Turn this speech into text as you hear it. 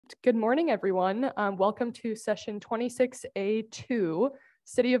Good morning, everyone. Welcome to session 26A2,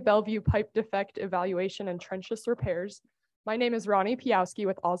 City of Bellevue Pipe Defect Evaluation and Trenchless Repairs. My name is Ronnie Piowski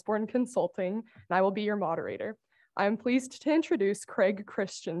with Osborne Consulting, and I will be your moderator. I am pleased to introduce Craig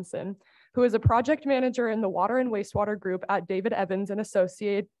Christensen, who is a project manager in the Water and Wastewater Group at David Evans and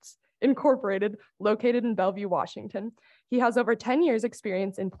Associates Incorporated, located in Bellevue, Washington. He has over 10 years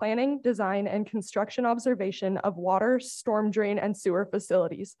experience in planning, design, and construction observation of water, storm drain, and sewer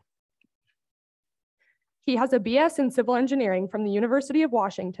facilities. He has a BS in civil engineering from the University of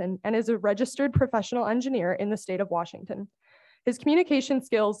Washington and is a registered professional engineer in the state of Washington. His communication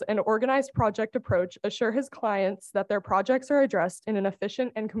skills and organized project approach assure his clients that their projects are addressed in an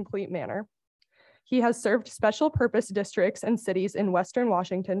efficient and complete manner. He has served special purpose districts and cities in Western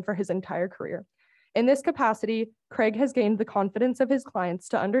Washington for his entire career. In this capacity, Craig has gained the confidence of his clients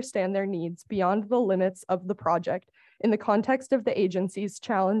to understand their needs beyond the limits of the project in the context of the agency's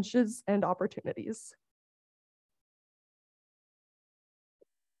challenges and opportunities.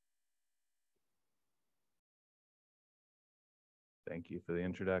 Thank you for the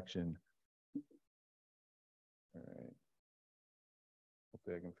introduction. All right.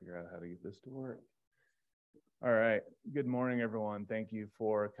 Hopefully I can figure out how to get this to work. All right. Good morning, everyone. Thank you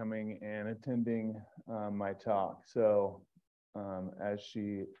for coming and attending my talk. So as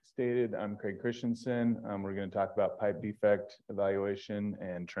she stated, I'm Craig Christensen. We're going to talk about pipe defect evaluation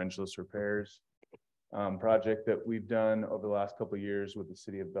and trenchless repairs project that we've done over the last couple of years with the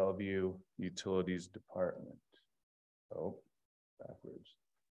City of Bellevue Utilities Department. Oh, backwards.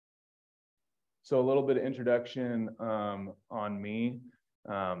 So a little bit of introduction on me.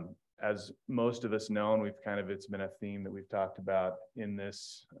 As most of us know, and it's been a theme that we've talked about in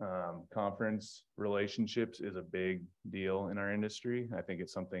this conference, relationships is a big deal in our industry. I think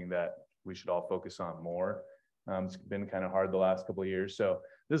it's something that we should all focus on more. It's been kind of hard the last couple of years. So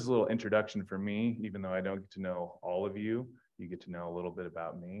this is a little introduction for me, even though I don't get to know all of you, you get to know a little bit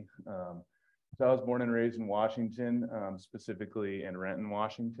about me. So I was born and raised in Washington, specifically in Renton,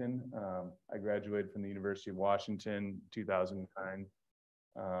 Washington. I graduated from the University of Washington 2009.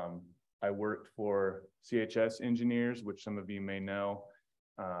 I worked for CHS Engineers, which some of you may know.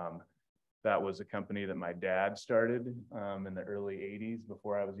 That was a company that my dad started in the early 80s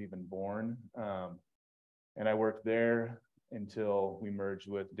before I was even born. And I worked there until we merged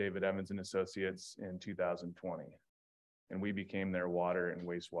with David Evans and Associates in 2020. And we became their water and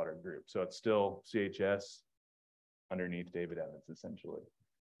wastewater group. So it's still CHS underneath David Evans, essentially.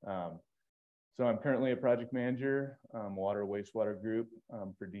 So I'm currently a project manager, water wastewater group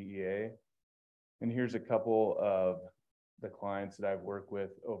for DEA. And here's a couple of the clients that I've worked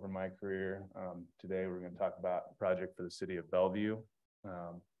with over my career. Today, we're going to talk about a project for the City of Bellevue.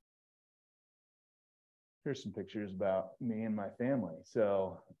 Here's some pictures about me and my family.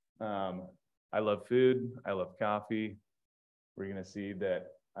 So I love food. I love coffee. We're going to see that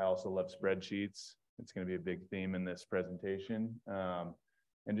I also love spreadsheets. It's going to be a big theme in this presentation.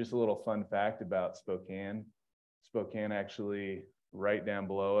 And just a little fun fact about Spokane. Spokane actually, right down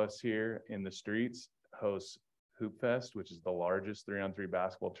below us here in the streets, hosts Hoop Fest, which is the largest 3-on-3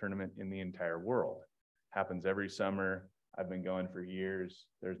 basketball tournament in the entire world. Happens every summer. I've been going for years.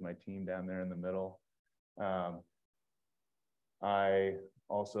 There's my team down there in the middle. I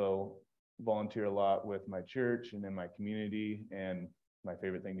also volunteer a lot with my church and in my community, and my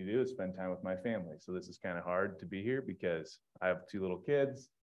favorite thing to do is spend time with my family. So this is kind of hard to be here because I have 2 little kids,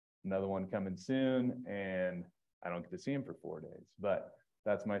 another one coming soon, and I don't get to see him for 4 days. But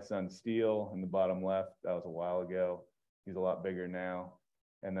that's my son Steele in the bottom left. That was a while ago. He's a lot bigger now.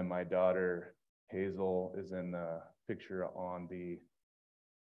 And then my daughter Hazel is in the picture on the,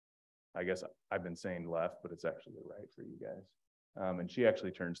 I guess I've been saying left, but it's actually the right for you guys. And she actually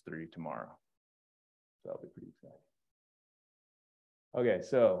turns 3 tomorrow. So that'll be pretty exciting. Okay,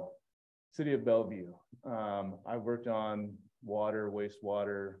 so City of Bellevue. I've worked on water,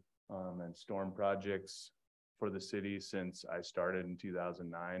 wastewater, and storm projects for the city since I started in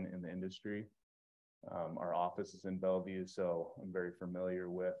 2009 in the industry. Our office is in Bellevue, so I'm very familiar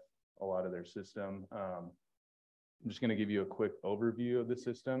with a lot of their system. I'm just going to give you a quick overview of the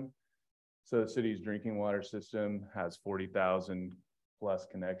system. So the city's drinking water system has 40,000 plus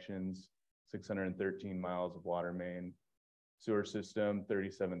connections, 613 miles of water main. Sewer system,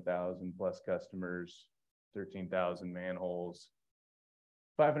 37,000 plus customers, 13,000 manholes,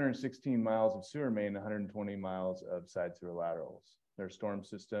 516 miles of sewer main, 120 miles of side sewer laterals. Their storm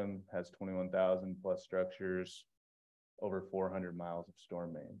system has 21,000 plus structures, over 400 miles of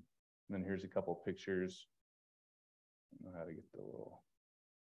storm main. And then here's a couple pictures. I don't know how to get the little,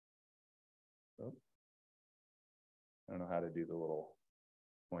 I don't know how to do the little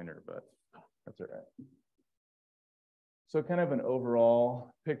pointer, but that's all right. So kind of an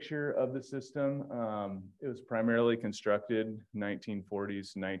overall picture of the system. It was primarily constructed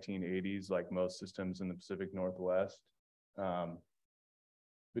 1940s, 1980s, like most systems in the Pacific Northwest.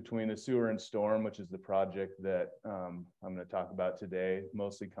 Between the sewer and storm, which is the project that I'm going to talk about today,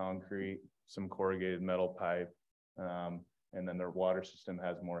 mostly concrete, some corrugated metal pipe, and then their water system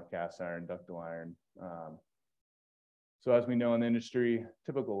has more cast iron, ductile iron. So as we know in the industry,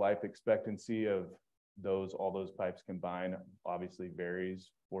 typical life expectancy of all those pipes combined obviously varies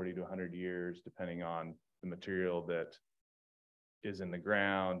 40 to 100 years, depending on the material that is in the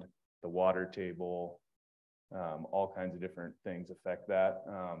ground, the water table, all kinds of different things affect that.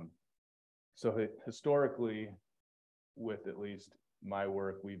 So historically, with at least my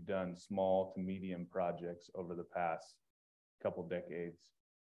work, we've done small to medium projects over the past couple decades.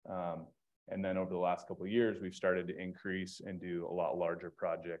 And then over the last couple of years, we've started to increase and do a lot larger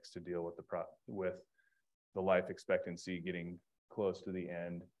projects to deal with the life expectancy getting close to the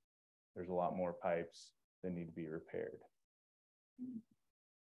end. There's a lot more pipes that need to be repaired.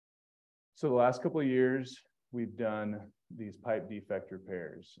 So the last couple of years, we've done these pipe defect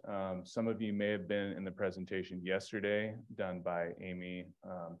repairs. Some of you may have been in the presentation yesterday done by Amy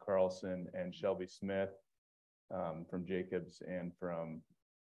Carlson and Shelby Smith from Jacobs and from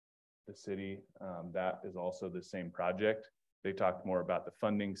the city. That is also the same project. They talked more about the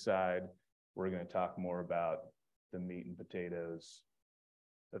funding side. We're going to talk more about the meat and potatoes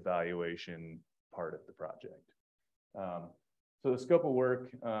evaluation part of the project. So the scope of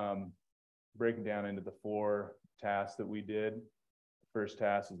work, breaking down into the 4 tasks that we did. The first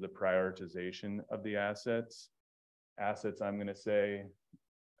task is the prioritization of the assets. Assets, I'm going to say,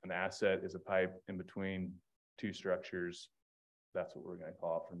 an asset is a pipe in between 2 structures. That's what we're going to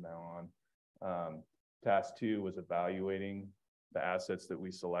call it from now on. Task 2 was evaluating the assets that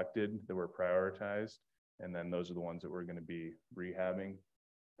we selected that were prioritized, and then those are the ones that we're going to be rehabbing.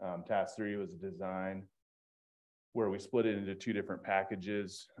 Task 3 was design, where we split it into 2 different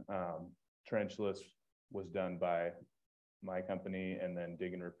packages. Trenchless was done by my company, and then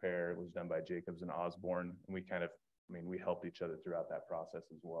dig and repair was done by Jacobs and Osborne. And we kind of, we helped each other throughout that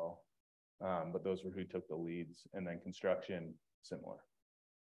process as well. But those were who took the leads, and then construction, similar.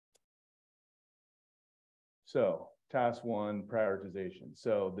 So task 1, prioritization.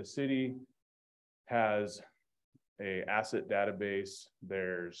 So the city has a asset database.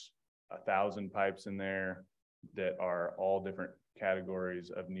 There's 1,000 pipes in there that are all different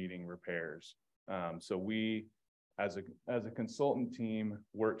categories of needing repairs. So we, as a consultant team,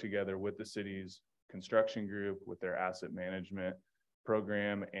 work together with the city's construction group, with their asset management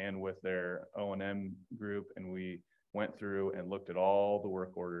program, and with their O&M group, and we went through and looked at all the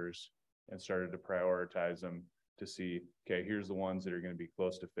work orders and started to prioritize them to see, okay, here's the ones that are going to be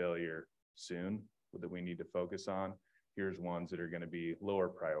close to failure soon that we need to focus on. Here's ones that are going to be lower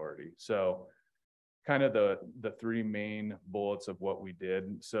priority. So kind of the 3 main bullets of what we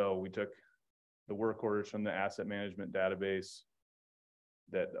did. So we took the work orders from the asset management database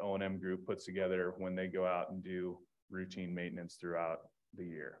that the O&M group puts together when they go out and do routine maintenance throughout the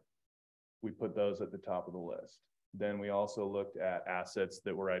year. We put those at the top of the list. Then we also looked at assets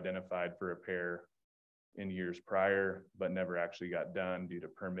that were identified for repair in years prior, but never actually got done due to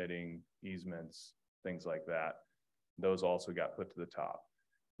permitting, easements, things like that. Those also got put to the top.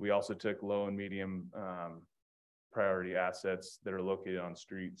 We also took low and medium priority assets that are located on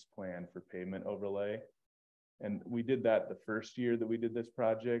streets planned for pavement overlay. And we did that the first year that we did this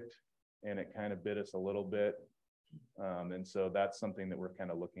project, and it kind of bit us a little bit. And so that's something that we're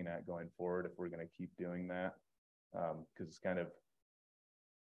kind of looking at going forward if we're going to keep doing that. Because it's kind of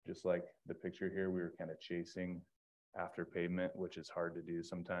just like the picture here, we were kind of chasing after pavement, which is hard to do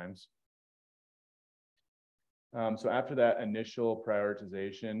sometimes. So after that initial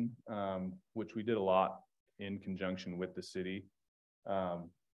prioritization, which we did a lot in conjunction with the city,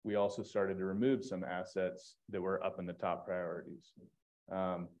 we also started to remove some assets that were up in the top priorities.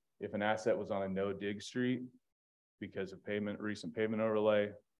 If an asset was on a no dig street because of recent pavement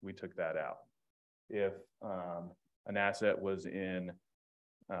overlay, we took that out. If an asset was in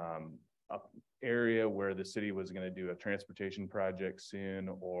an area where the city was going to do a transportation project soon,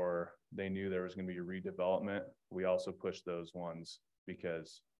 or they knew there was going to be a redevelopment, we also pushed those ones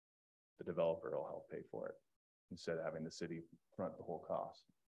because the developer will help pay for it instead of having the city front the whole cost.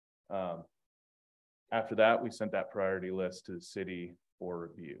 After that, we sent that priority list to the city for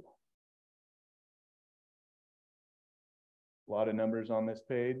review. A lot of numbers on this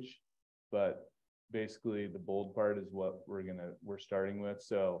page, but basically the bold part is what we're starting with.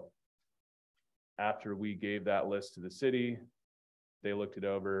 So after we gave that list to the city, They looked it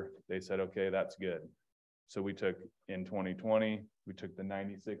over. They said, okay, that's good. So we took in 2020, we took the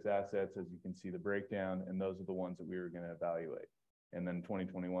 96 assets, as you can see the breakdown, and those are the ones that we were going to evaluate. And then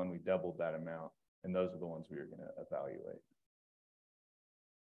 2021, we doubled that amount, and those are the ones we were going to evaluate.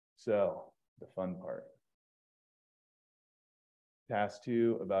 So the fun part. Task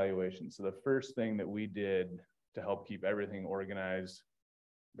 2, evaluation. So the first thing that we did to help keep everything organized,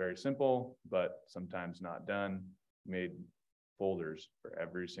 very simple, but sometimes not done, made folders for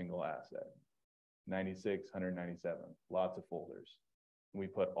every single asset. 96, 197, lots of folders. We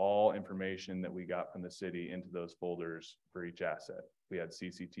put all information that we got from the city into those folders for each asset. We had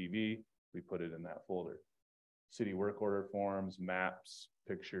CCTV, we put it in that folder. City work order forms, maps,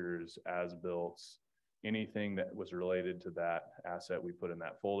 pictures, as-built, anything that was related to that asset, we put in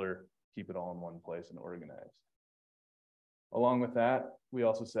that folder, keep it all in one place and organized. Along with that, we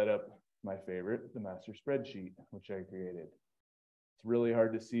also set up my favorite, the master spreadsheet, which I created. It's really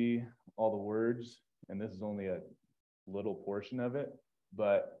hard to see all the words, and this is only a little portion of it,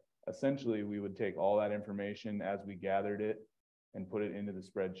 but essentially we would take all that information as we gathered it and put it into the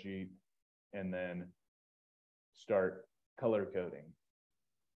spreadsheet and then start color coding.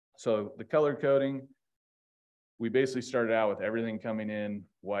 So the color coding, we basically started out with everything coming in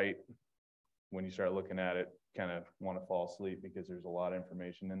white. When you start looking at it, kind of want to fall asleep because there's a lot of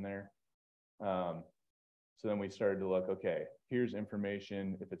information in there. So then we started to look, okay, here's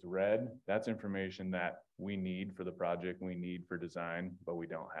information. If it's red, that's information that we need for the project, we need for design, but we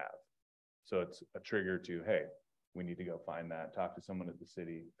don't have. So it's a trigger to, hey, we need to go find that, talk to someone at the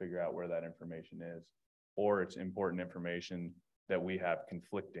city, figure out where that information is. Or it's important information that we have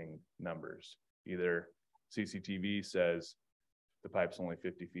conflicting numbers. Either CCTV says the pipe's only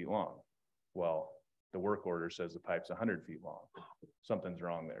 50 feet long. Well, the work order says the pipe's 100 feet long. Something's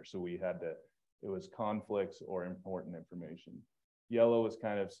wrong there. So we had to, it was conflicts or important information. Yellow was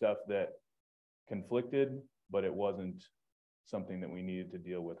kind of stuff that conflicted, but it wasn't something that we needed to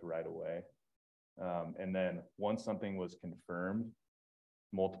deal with right away. And then once something was confirmed,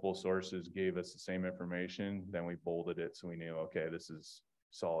 multiple sources gave us the same information, then we bolded it so we knew, okay, this is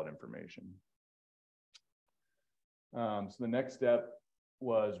solid information. So the next step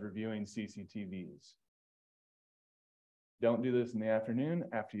was reviewing CCTVs. Don't do this in the afternoon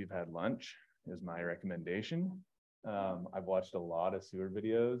after you've had lunch, is my recommendation. I've watched a lot of sewer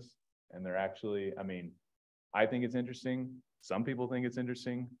videos, and they're actually, I mean, I think it's interesting. Some people think it's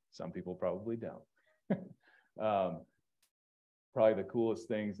interesting. Some people probably don't. Probably the coolest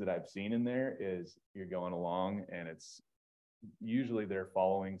things that I've seen in there is you're going along and it's usually they're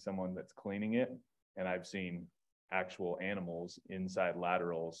following someone that's cleaning it. And I've seen actual animals inside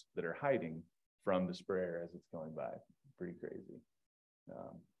laterals that are hiding from the sprayer as it's going by. Pretty crazy.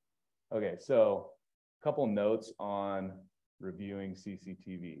 Okay, so a couple notes on reviewing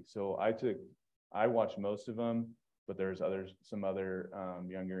CCTV. So I watched most of them, but there's some other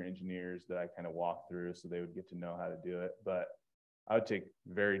younger engineers that I kind of walked through so they would get to know how to do it. But I would take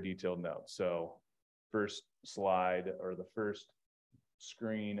very detailed notes. So first slide or the first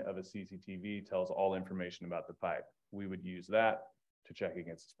screen of a CCTV tells all information about the pipe. We would use that to check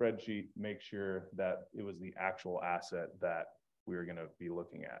against the spreadsheet, make sure that it was the actual asset that we were going to be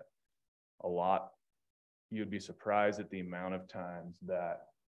looking at. You'd be surprised at the amount of times that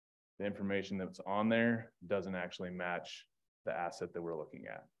the information that's on there doesn't actually match the asset that we're looking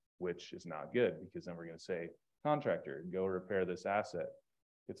at, which is not good because then we're going to say, contractor, go repair this asset.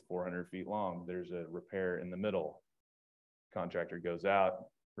 It's 400 feet long. There's a repair in the middle. Contractor goes out,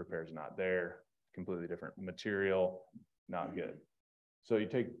 repair's not there, completely different material, not good. So you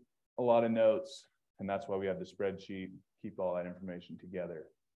take a lot of notes, and that's why we have the spreadsheet, keep all that information together.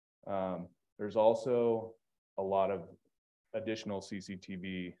 There's also a lot of additional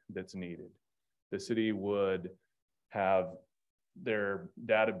CCTV that's needed. The city would have their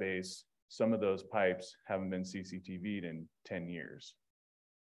database. Some of those pipes haven't been CCTV'd in 10 years.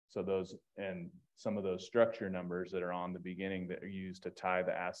 So some of those structure numbers that are on the beginning that are used to tie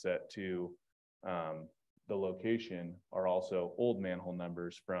the asset to the location are also old manhole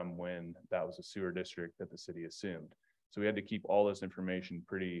numbers from when that was a sewer district that the city assumed. So we had to keep all this information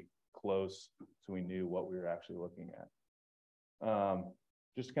pretty close so we knew what we were actually looking at.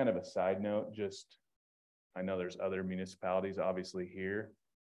 Just kind of a side note, I know there's other municipalities obviously here.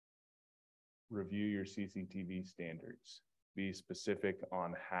 Review your CCTV standards. Be specific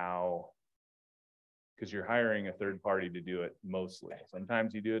on how, because you're hiring a third party to do it mostly.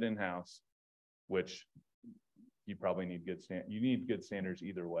 Sometimes you do it in-house, which you probably need you need good standards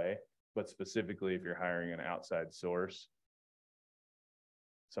either way, but specifically if you're hiring an outside source,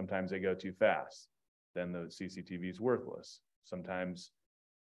 sometimes they go too fast. Then the CCTV is worthless. Sometimes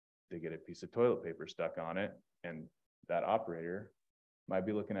they get a piece of toilet paper stuck on it, and that operator might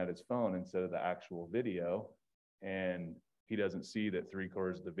be looking at his phone instead of the actual video, and he doesn't see that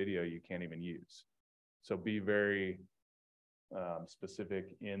 3/4 of the video you can't even use. So be very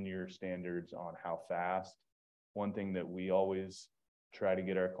specific in your standards on how fast. One thing that we always try to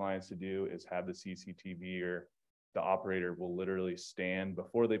get our clients to do is have the CCTV, or the operator will literally stand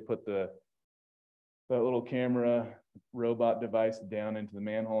before they put that little camera robot device down into the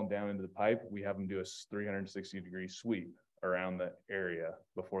manhole and down into the pipe. We have them do a 360-degree sweep around the area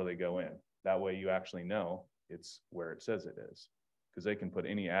before they go in. That way you actually know it's where it says it is, because they can put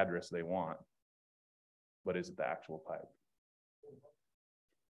any address they want, but is it the actual pipe?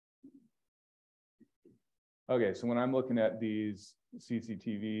 Okay, so when I'm looking at these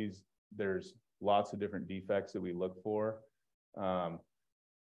CCTVs, there's lots of different defects that we look for.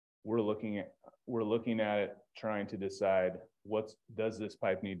 We're looking at it, trying to decide does this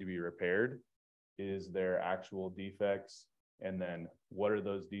pipe need to be repaired? Is there actual defects? And then what are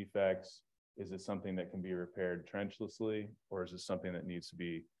those defects? Is it something that can be repaired trenchlessly, or is it something that needs to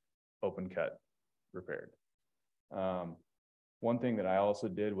be open cut repaired? One thing that I also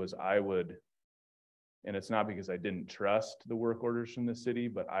did was and it's not because I didn't trust the work orders from the city,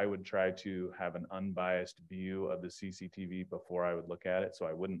 but I would try to have an unbiased view of the CCTV before I would look at it. So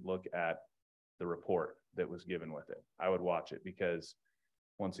I wouldn't look at the report that was given with it. I would watch it, because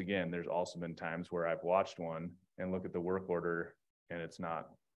once again, there's also been times where I've watched one and look at the work order and it's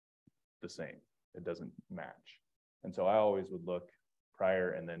not the same. It doesn't match. And so I always would look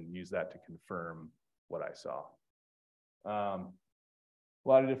prior and then use that to confirm what I saw. A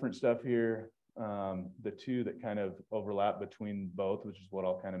lot of different stuff here. The two that kind of overlap between both, which is what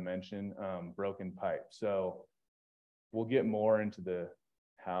I'll kind of mention, broken pipe. So we'll get more into the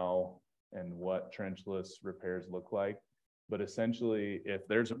how and what trenchless repairs look like. But essentially, if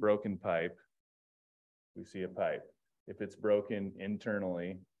there's a broken pipe, we see a pipe. If it's broken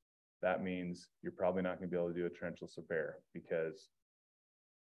internally, that means you're probably not going to be able to do a trenchless repair, because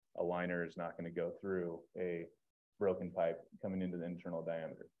a liner is not going to go through a broken pipe coming into the internal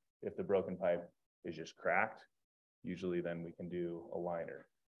diameter. If the broken pipe is just cracked, usually then we can do a liner.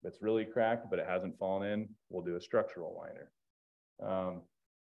 If it's really cracked, but it hasn't fallen in, we'll do a structural liner.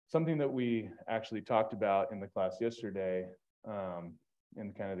 Something that we actually talked about in the class yesterday,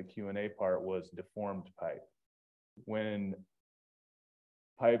 in kind of the Q&A part, was deformed pipe. When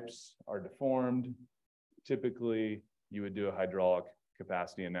pipes are deformed, typically you would do a hydraulic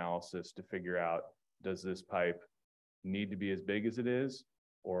capacity analysis to figure out, does this pipe need to be as big as it is,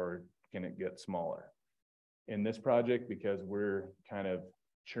 or can it get smaller? In this project, because we're kind of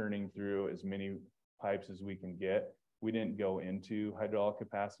churning through as many pipes as we can get, we didn't go into hydraulic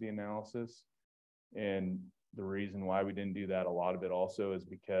capacity analysis. And the reason why we didn't do that, a lot of it also is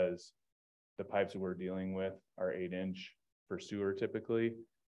because the pipes that we're dealing with are 8-inch for sewer typically,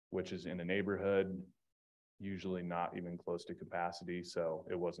 which is in a neighborhood, usually not even close to capacity, so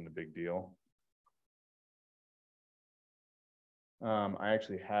it wasn't a big deal. I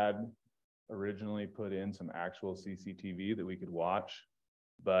actually had originally put in some actual CCTV that we could watch,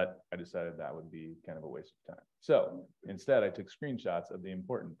 but I decided that would be kind of a waste of time. So instead, I took screenshots of the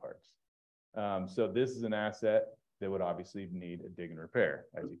important parts. So this is an asset that would obviously need a dig and repair.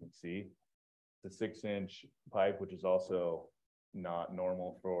 As you can see, it's a 6-inch pipe, which is also not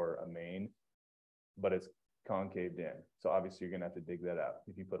normal for a main, but it's concaved in. So obviously you're gonna have to dig that out.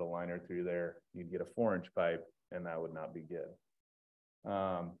 If you put a liner through there, you'd get a 4-inch pipe, and that would not be good.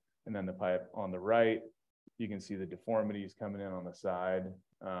 And then the pipe on the right, you can see the deformities coming in on the side.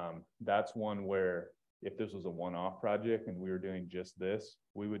 That's one where if this was a one-off project and we were doing just this,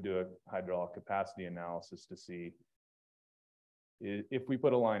 we would do a hydraulic capacity analysis to see if we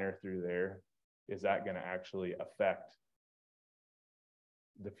put a liner through there, is that going to actually affect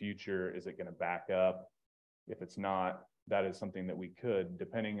the future? Is it going to back up? If it's not, that is something that we could,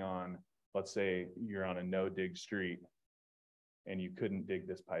 depending on, let's say you're on a no dig street and you couldn't dig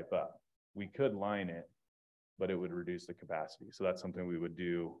this pipe up. We could line it, but it would reduce the capacity. So that's something we would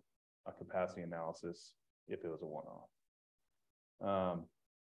do a capacity analysis if it was a one-off.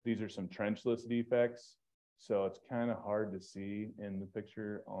 These are some trenchless defects. So it's kind of hard to see in the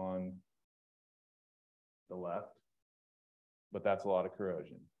picture on the left, but that's a lot of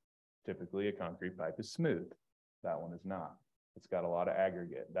corrosion. Typically a concrete pipe is smooth. That one is not. It's got a lot of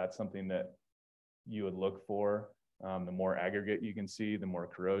aggregate. That's something that you would look for. The more aggregate you can see, the more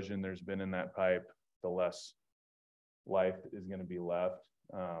corrosion there's been in that pipe, the less life is going to be left.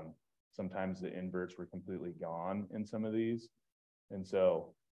 Sometimes the inverts were completely gone in some of these. And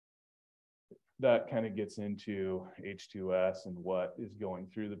so that kind of gets into H2S and what is going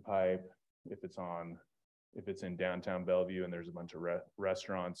through the pipe. If it's in downtown Bellevue and there's a bunch of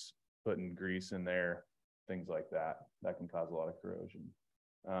restaurants putting grease in there, things like that can cause a lot of corrosion.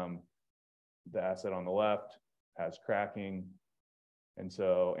 The asset on the left has cracking, and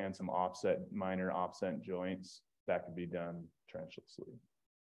some minor offset joints that could be done trenchlessly.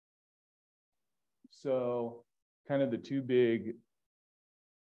 So kind of the two big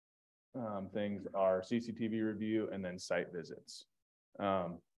things are CCTV review and then site visits.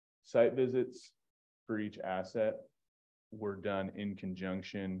 Site visits for each asset were done in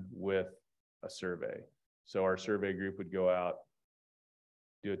conjunction with a survey. So our survey group would go out,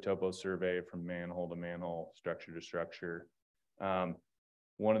 do a topo survey from manhole to manhole, structure to structure.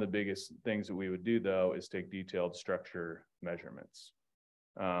 One of the biggest things that we would do, though, is take detailed structure measurements.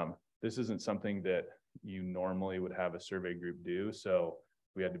 This isn't something that you normally would have a survey group do, so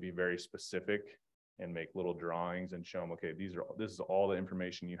we had to be very specific and make little drawings and show them, okay, this is all the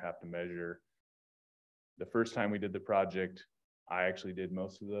information you have to measure. The first time we did the project, I actually did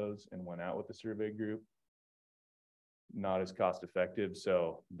most of those and went out with the survey group. Not as cost effective.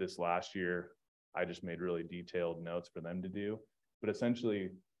 So this last year, I just made really detailed notes for them to do. But essentially,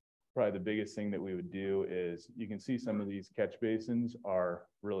 probably the biggest thing that we would do is, you can see some of these catch basins are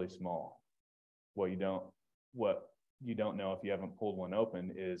really small. What you don't know if you haven't pulled one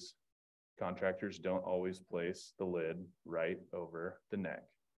open is contractors don't always place the lid right over the neck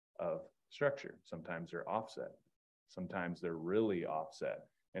of structure. Sometimes they're offset. Sometimes they're really offset.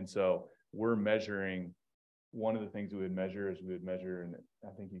 And so we're measuring, one of the things we would measure, and I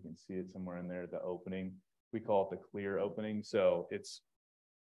think you can see it somewhere in there, the opening. We call it the clear opening. So it's,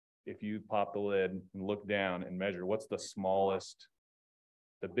 if you pop the lid and look down and measure, what's the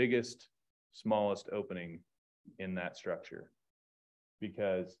biggest, smallest opening in that structure?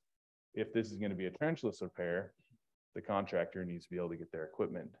 Because if this is going to be a trenchless repair, the contractor needs to be able to get their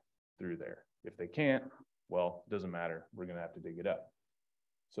equipment through there. If they can't, well, it doesn't matter. We're going to have to dig it up.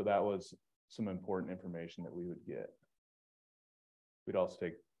 So that was some important information that we would get. We'd also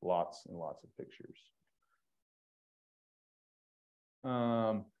take lots and lots of pictures.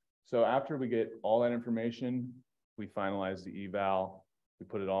 So after we get all that information, we finalize the eval, we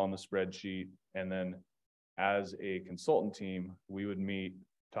put it all in the spreadsheet, and then as a consultant team, we would meet,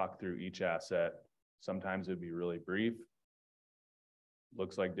 talk through each asset. Sometimes it'd be really brief.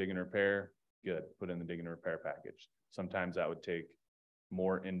 Looks like dig and repair, good, put in the dig and repair package. Sometimes that would take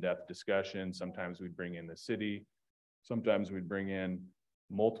more in-depth discussion. Sometimes we'd bring in the city. Sometimes we'd bring in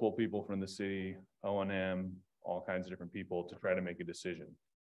multiple people from the city, O&M, all kinds of different people to try to make a decision.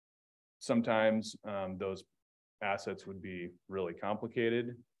 Sometimes those assets would be really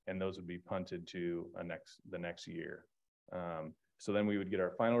complicated, and those would be punted to the next year. So then we would get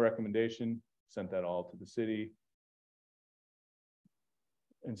our final recommendation, sent that all to the city.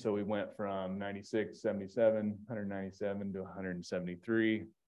 And so we went from 96, 77, 197 to 173.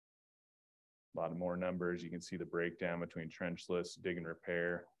 A lot of more numbers. You can see the breakdown between trenchless, dig and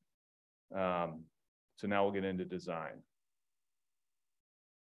repair. So now we'll get into design.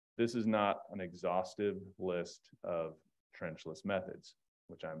 This is not an exhaustive list of trenchless methods,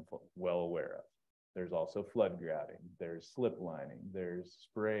 which I'm well aware of. There's also flood grouting, there's slip lining, there's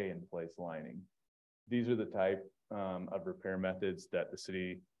spray in place lining. These are the type of repair methods that the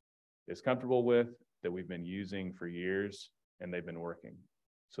city is comfortable with, that we've been using for years, and they've been working.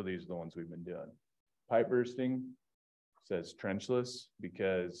 So these are the ones we've been doing. Pipe bursting says trenchless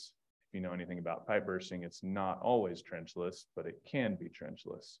because if you know anything about pipe bursting, it's not always trenchless, but it can be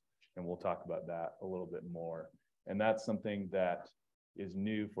trenchless. And we'll talk about that a little bit more. And that's something that is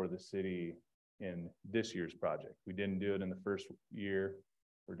new for the city in this year's project. We didn't do it in the first year.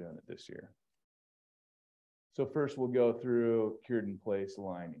 We're doing it this year. So first we'll go through cured in place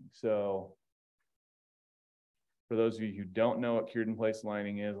lining. So for those of you who don't know what cured in place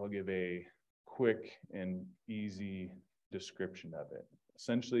lining is, I'll give a quick and easy description of it.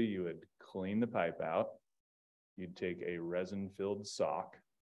 Essentially, you would clean the pipe out. You'd take a resin-filled sock.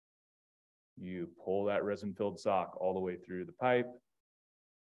 You pull that resin-filled sock all the way through the pipe.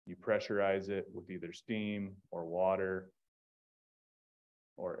 You pressurize it with either steam or water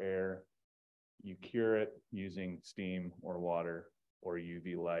or air. You cure it using steam or water or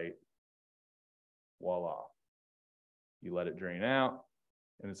UV light. Voila. You let it drain out,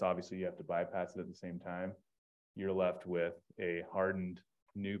 and it's obviously you have to bypass it at the same time. You're left with a hardened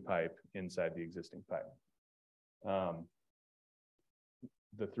new pipe inside the existing pipe.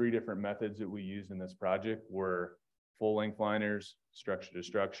 The three different methods that we used in this project were full length liners, structure to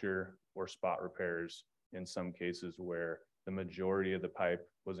structure, or spot repairs in some cases where the majority of the pipe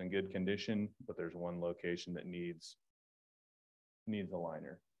was in good condition, but there's one location that needs a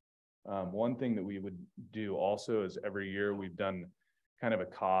liner. One thing that we would do also is every year we've done kind of a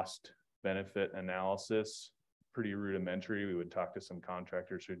cost benefit analysis, pretty rudimentary. We would talk to some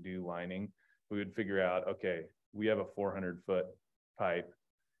contractors who do lining. We would figure out, okay, we have a 400-foot pipe.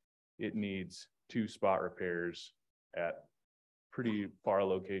 It needs 2 spot repairs at pretty far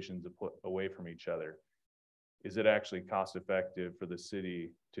locations away from each other. Is it actually cost effective for the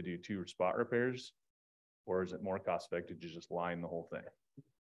city to do 2 spot repairs? Or is it more cost effective to just line the whole thing?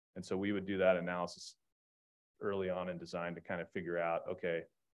 And so we would do that analysis early on in design to kind of figure out, okay,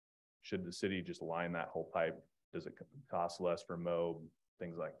 should the city just line that whole pipe? Does it cost less for mob?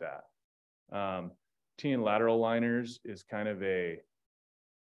 Things like that. T and lateral liners is kind of a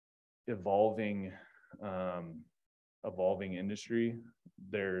evolving industry.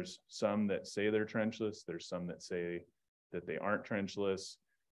 There's some that say they're trenchless. There's some that say that they aren't trenchless.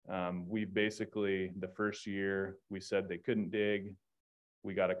 We basically, the first year we said they couldn't dig.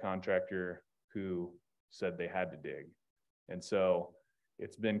 We got a contractor who said they had to dig. And so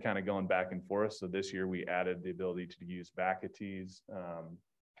it's been kind of going back and forth. So this year we added the ability to use vacatives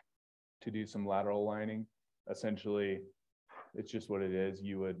to do some lateral lining. Essentially, it's just what it is.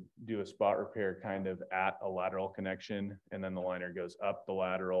 You would do a spot repair kind of at a lateral connection, and then the liner goes up the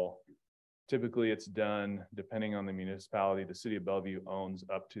lateral. Typically it's done, depending on the municipality, the city of Bellevue owns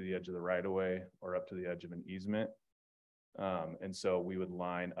up to the edge of the right of way or up to the edge of an easement. And so we would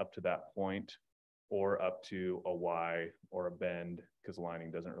line up to that point or up to a Y or a bend, because lining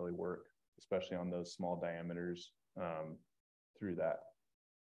doesn't really work, especially on those small diameters through that.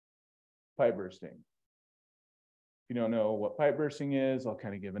 Pipe bursting. If you don't know what pipe bursting is, I'll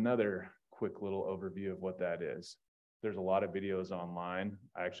kind of give another quick little overview of what that is. There's a lot of videos online.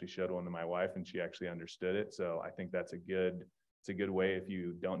 I actually showed one to my wife and she actually understood it. So I think that's it's a good way. If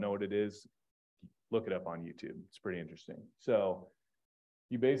you don't know what it is, look it up on YouTube. It's pretty interesting. So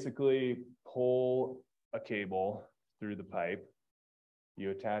you basically pull a cable through the pipe.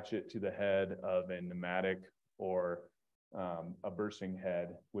 You attach it to the head of a pneumatic or a bursting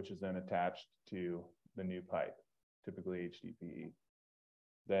head, which is then attached to the new pipe, typically HDPE.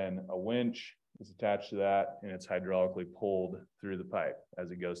 Then a winch is attached to that and it's hydraulically pulled through the pipe.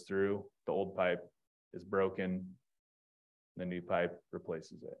 As it goes through, the old pipe is broken, the new pipe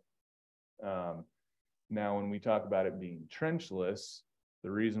replaces it. Now, when we talk about it being trenchless,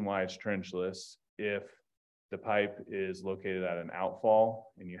 the reason why it's trenchless, if the pipe is located at an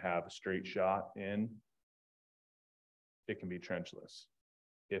outfall and you have a straight shot in, it can be trenchless.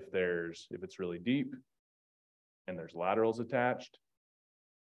 If it's really deep and there's laterals attached,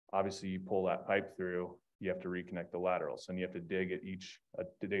 obviously you pull that pipe through, you have to reconnect the laterals, and you have to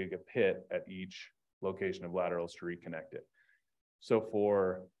dig a pit at each location of laterals to reconnect it. So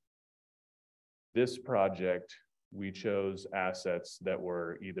for this project, we chose assets that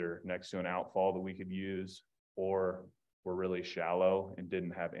were either next to an outfall that we could use or were really shallow and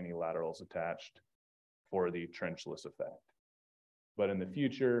didn't have any laterals attached for the trenchless effect. But in the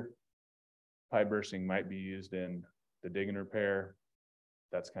future, pipe bursting might be used in the dig and repair.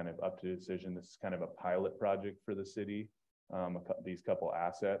 That's kind of up to decision. This is kind of a pilot project for the city, these couple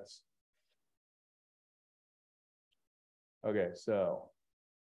assets. Okay, so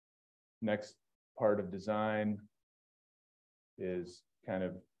next part of design is kind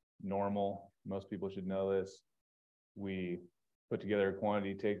of normal. Most people should know this. We put together a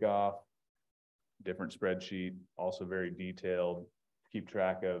quantity takeoff, different spreadsheet, also very detailed. Keep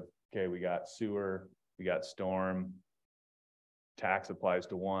track of, okay, we got sewer, we got storm, tax applies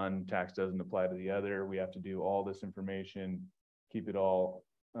to one, tax doesn't apply to the other. We have to do all this information, keep it all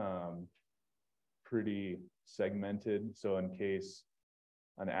pretty segmented. So in case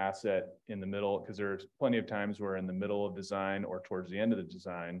an asset in the middle, because there's plenty of times where in the middle of design or towards the end of the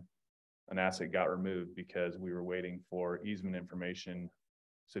design, an asset got removed because we were waiting for easement information.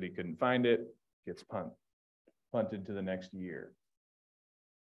 City couldn't find it, gets punted to the next year.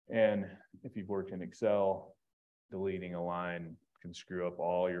 And if you've worked in Excel, deleting a line can screw up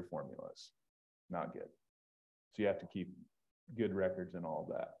all your formulas. Not good. So you have to keep good records and all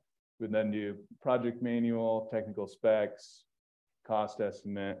of that. We then do project manual, technical specs, cost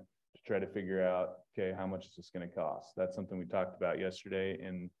estimate to try to figure out, okay, how much is this going to cost? That's something we talked about yesterday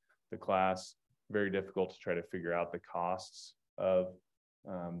in the class. Very difficult to try to figure out the costs of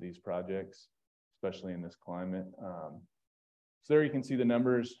these projects, especially in this climate. So there you can see the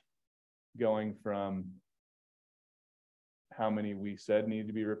numbers going from how many we said needed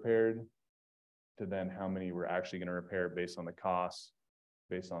to be repaired to then how many we're actually going to repair based on the costs,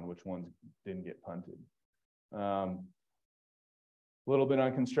 based on which ones didn't get punted. A little bit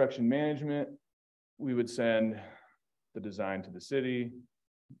on construction management. We would send the design to the city.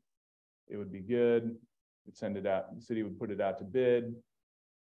 It would be good. We'd send it out. The city would put it out to bid.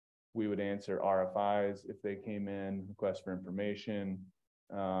 We would answer RFIs if they came in, request for information.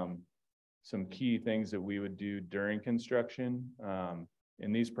 Some key things that we would do during construction.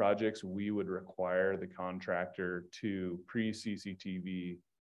 In these projects, we would require the contractor to pre-CCTV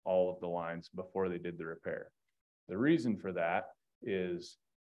all of the lines before they did the repair. The reason for that is,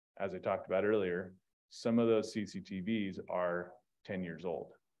 as I talked about earlier, some of those CCTVs are 10 years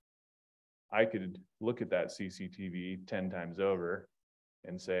old. I could look at that CCTV 10 times over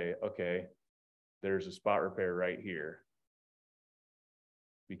and say, okay, there's a spot repair right here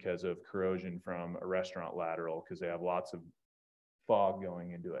because of corrosion from a restaurant lateral because they have lots of fog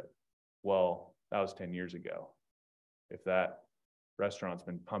going into it. Well, that was 10 years ago. If that restaurant's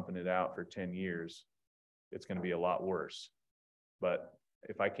been pumping it out for 10 years, it's going to be a lot worse. But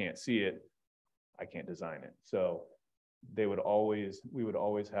if I can't see it, I can't design it. So we would always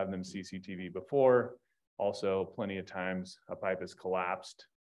have them CCTV before. Also, plenty of times a pipe is collapsed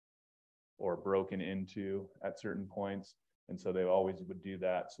or broken into at certain points. And so they always would do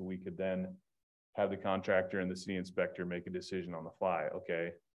that. So we could then have the contractor and the city inspector make a decision on the fly.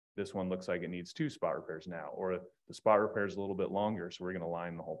 Okay, this one looks like it needs 2 spot repairs now, or the spot repair is a little bit longer, so we're going to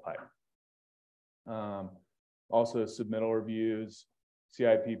line the whole pipe. Also, submittal reviews,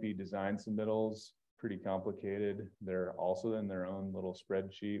 CIPP design submittals, pretty complicated. They're also in their own little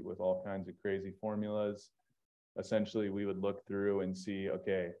spreadsheet with all kinds of crazy formulas. Essentially, we would look through and see,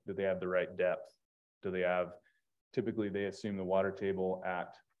 okay, do they have the right depth? Do they have, typically they assume the water table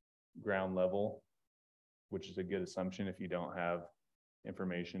at ground level, which is a good assumption if you don't have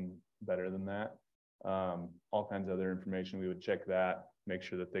information better than that. All kinds of other information, we would check that, make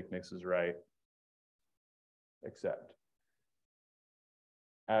sure the thickness is right, accept.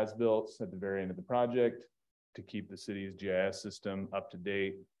 As-built at the very end of the project to keep the city's GIS system up to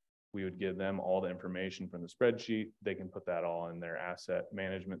date. We would give them all the information from the spreadsheet. They can put that all in their asset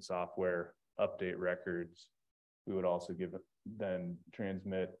management software, update records. We would also then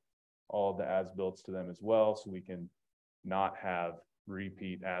transmit all of the as-builts to them as well, so we can not have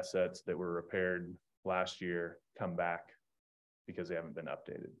repeat assets that were repaired last year come back because they haven't been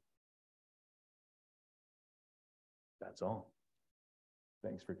updated. That's all.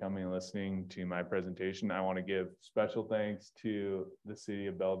 Thanks for coming and listening to my presentation. I want to give special thanks to the city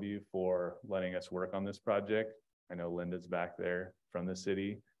of Bellevue for letting us work on this project. I know Linda's back there from the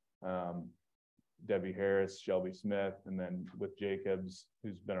city. Debbie Harris, Shelby Smith, and then with Jacobs,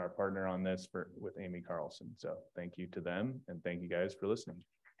 who's been our partner on this with Amy Carlson. So thank you to them, and thank you guys for listening.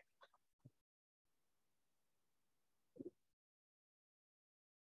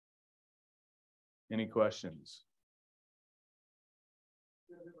 Any questions?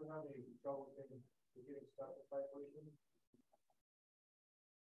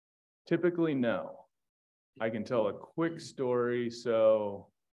 Typically, no. I can tell a quick story. So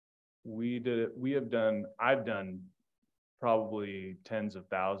I've done probably tens of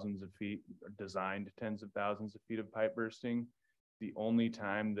thousands of feet, or designed tens of thousands of feet of pipe bursting. The only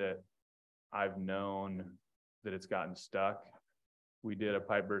time that I've known that it's gotten stuck, we did a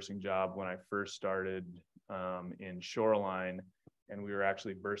pipe bursting job when I first started in Shoreline, and we were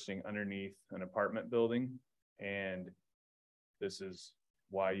actually bursting underneath an apartment building. And this is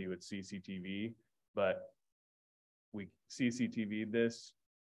why you would CCTV, but we CCTV'd this,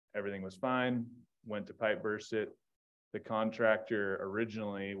 everything was fine, went to pipe burst it. The contractor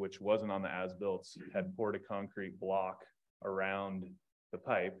originally, which wasn't on the as-built, had poured a concrete block around the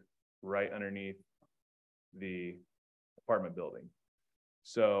pipe right underneath the apartment building.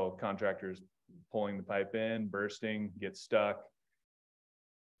 So contractors pulling the pipe in, bursting, get stuck.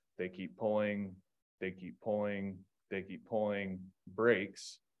 They keep pulling, they keep pulling, they keep pulling,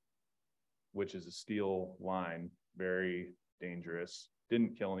 breaks, which is a steel line, very dangerous.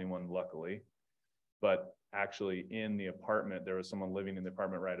 Didn't kill anyone, luckily, but actually in the apartment, there was someone living in the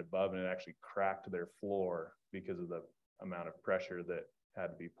apartment right above, and it actually cracked their floor because of the amount of pressure that had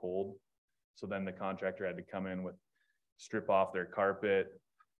to be pulled. So then the contractor had to come in with, strip off their carpet,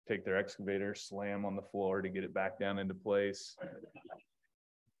 take their excavator, slam on the floor to get it back down into place.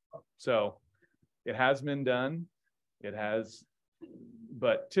 So it has been done. It has,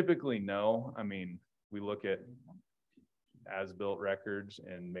 but typically no. I mean, we look at as-built records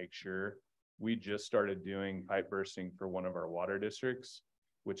and make sure. We just started doing pipe bursting for one of our water districts,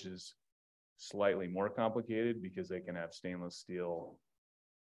 which is slightly more complicated because they can have stainless steel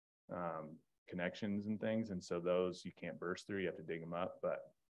connections and things. And so those you can't burst through, you have to dig them up, but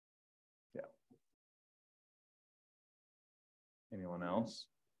yeah. Anyone else?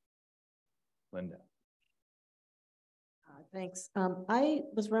 Linda. Thanks. I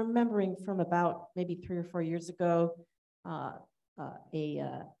was remembering from about maybe 3 or 4 years ago, a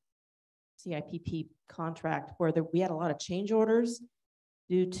CIPP contract where we had a lot of change orders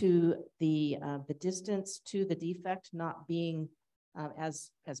due to the distance to the defect not being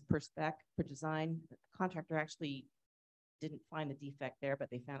as per spec, per design. The contractor actually didn't find the defect there, but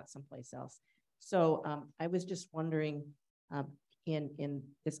they found it someplace else. So I was just wondering, in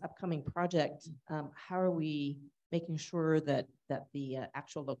this upcoming project, how are we making sure that the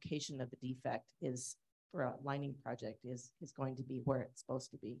actual location of the defect is for a lining project is going to be where it's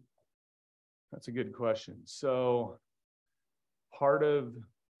supposed to be? That's a good question. So part of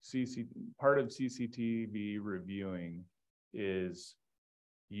CCTV reviewing is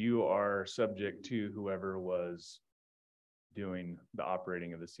you are subject to whoever was doing the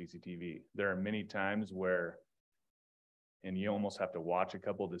operating of the CCTV. There are many times where, and you almost have to watch a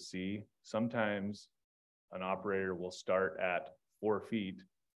couple to see, sometimes an operator will start at 4 feet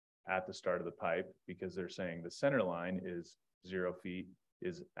at the start of the pipe because they're saying the center line is 0 feet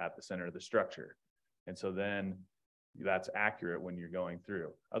is at the center of the structure. And so then that's accurate when you're going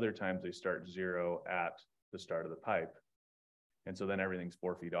through. Other times they start 0 at the start of the pipe. And so then everything's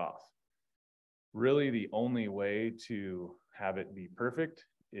 4 feet off. Really, the only way to have it be perfect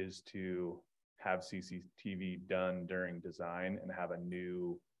is to have CCTV done during design and have a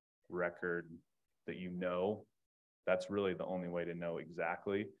new record that you know. That's really the only way to know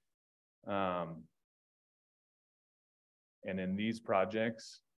exactly. And in these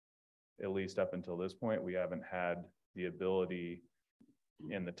projects, at least up until this point, we haven't had the ability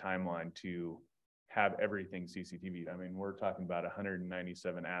in the timeline to have everything CCTV. I mean, we're talking about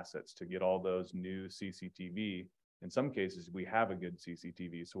 197 assets to get all those new CCTV. In some cases, we have a good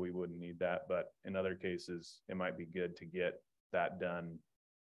CCTV, so we wouldn't need that. But in other cases, it might be good to get that done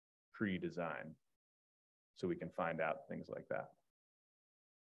pre-design so we can find out things like that.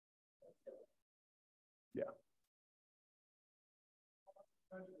 Yeah.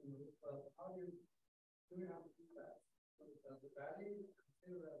 How do you have to do that? The battery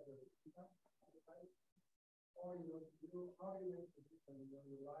consider as a or how do you make the difference when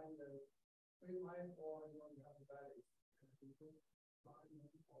you line the straight line or when you have the battery?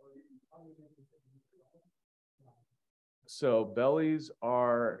 So bellies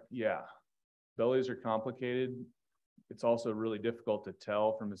are complicated. It's also really difficult to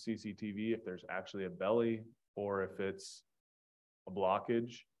tell from the CCTV if there's actually a belly or if it's a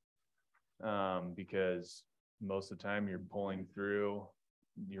blockage, because most of the time you're pulling through,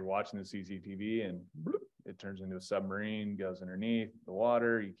 you're watching the CCTV and bloop, it turns into a submarine, goes underneath the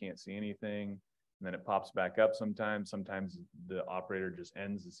water, you can't see anything, and then it pops back up sometimes. Sometimes the operator just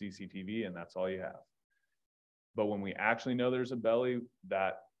ends the CCTV and that's all you have. But when we actually know there's a belly,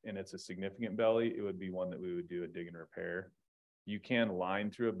 and it's a significant belly, it would be one that we would do a dig and repair. You can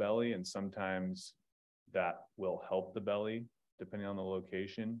line through a belly, and sometimes that will help the belly depending on the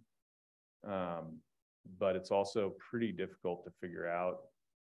location. But it's also pretty difficult to figure out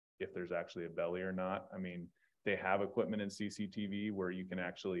if there's actually a belly or not. I mean, they have equipment in CCTV where you can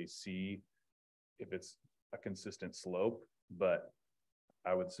actually see if it's a consistent slope, but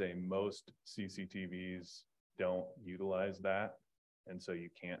I would say most CCTVs don't utilize that. And so you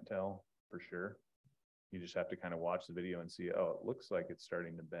can't tell for sure. You just have to kind of watch the video and see, oh, it looks like it's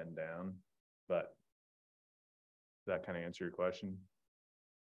starting to bend down. But does that kind of answer your question?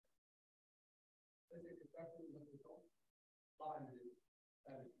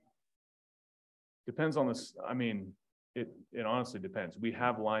 Depends on this. I mean, it honestly depends. We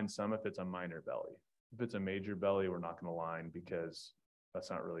have lined some if it's a minor belly. If it's a major belly, we're not going to line because that's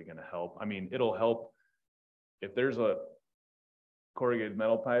not really going to help. I mean, it'll help if there's a corrugated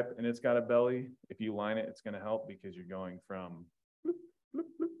metal pipe and it's got a belly. If you line it, it's going to help because you're going from bloop, bloop,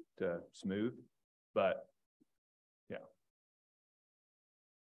 bloop to smooth. But yeah.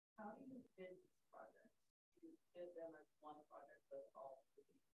 How do you bid this project? Do you bid them as one project with all?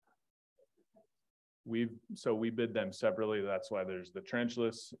 We bid them separately. That's why there's the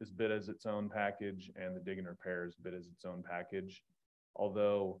trenchless is bid as its own package and the dig and repair is bid as its own package.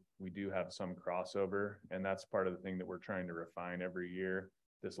 Although we do have some crossover, and that's part of the thing that we're trying to refine every year.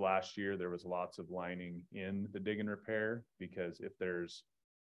 This last year, there was lots of lining in the dig and repair because if there's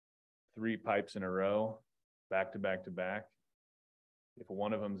 3 pipes in a row, back to back to back, if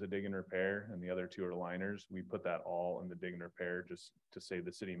one of them is a dig and repair and the other 2 are liners, we put that all in the dig and repair just to save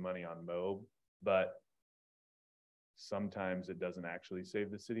the city money on mob. But sometimes it doesn't actually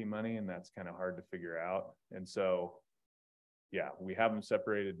save the city money, and that's kind of hard to figure out. And so, yeah, we have them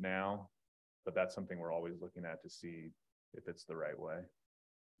separated now, but that's something we're always looking at to see if it's the right way.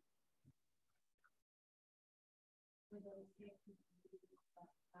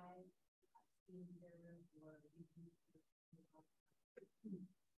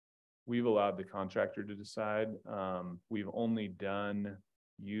 We've allowed the contractor to decide. We've only done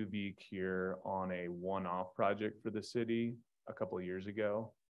UV cure on a one-off project for the city a couple of years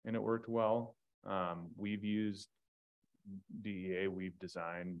ago, and it worked well. We've used DEA, we've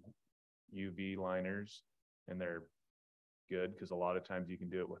designed UV liners, and they're good because a lot of times you can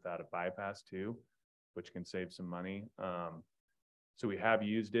do it without a bypass too, which can save some money. So we have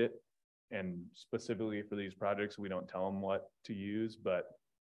used it, and specifically for these projects, we don't tell them what to use, but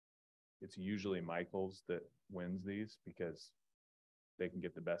it's usually Michael's that wins these because they can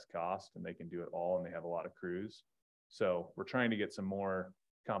get the best cost and they can do it all, and they have a lot of crews. So we're trying to get some more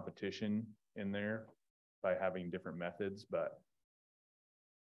competition in there by having different methods, but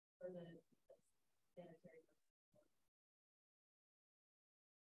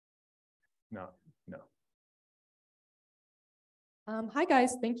no. Hi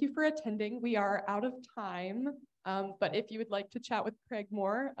guys, thank you for attending. We are out of time, but if you would like to chat with Craig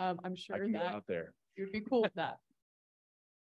more, I'm I sure can go that out there. you'd be cool with that.